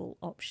accessible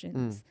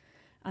options.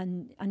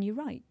 And you're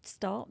right,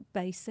 start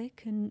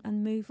basic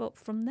and move up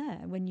from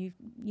there when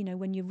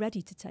when you're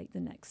ready to take the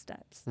next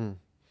steps.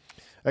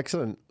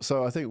 Excellent.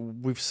 So I think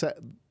we've set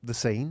the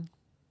scene.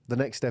 The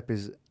next step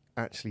is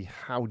actually,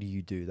 how do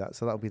you do that?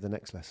 So that'll be the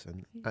next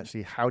lesson.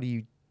 Actually, how do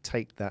you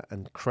take that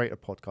and create a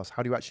podcast?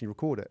 How do you actually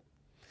record it?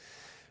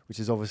 Which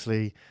is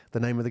obviously the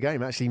name of the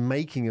game, actually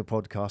making a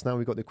podcast. Now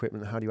we've got the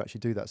equipment, how do you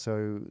actually do that?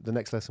 So the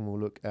next lesson will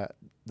look at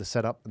the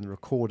setup and the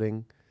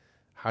recording.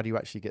 How do you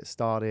actually get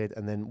started?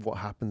 And then what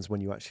happens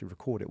when you actually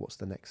record it? What's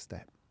the next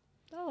step?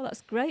 Oh,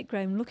 that's great,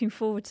 Graham. Looking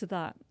forward to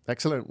that.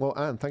 Excellent. Well,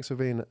 Anne, thanks for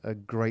being a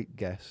great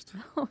guest.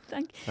 Oh,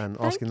 thank you. And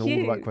asking all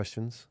the right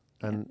questions.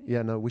 And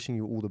wishing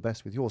you all the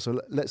best with yours.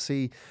 So let's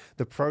see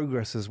the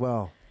progress as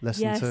well.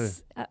 Lesson 2.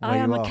 Yes, I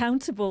am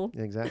accountable.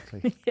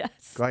 Exactly.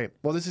 Yes. Great.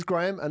 Well, this is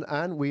Graham and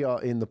Anne. We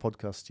are in the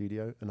podcast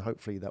studio, and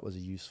hopefully that was a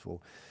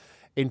useful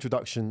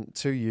introduction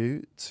to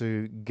you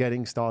to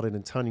getting started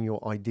and turning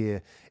your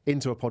idea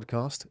into a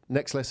podcast.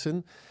 Next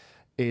lesson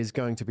is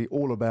going to be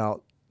all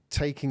about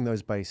taking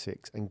those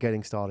basics and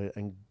getting started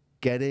and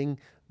getting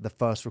the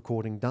first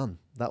recording done.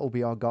 That will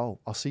be our goal.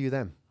 I'll see you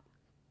then.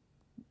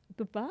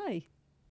 Goodbye.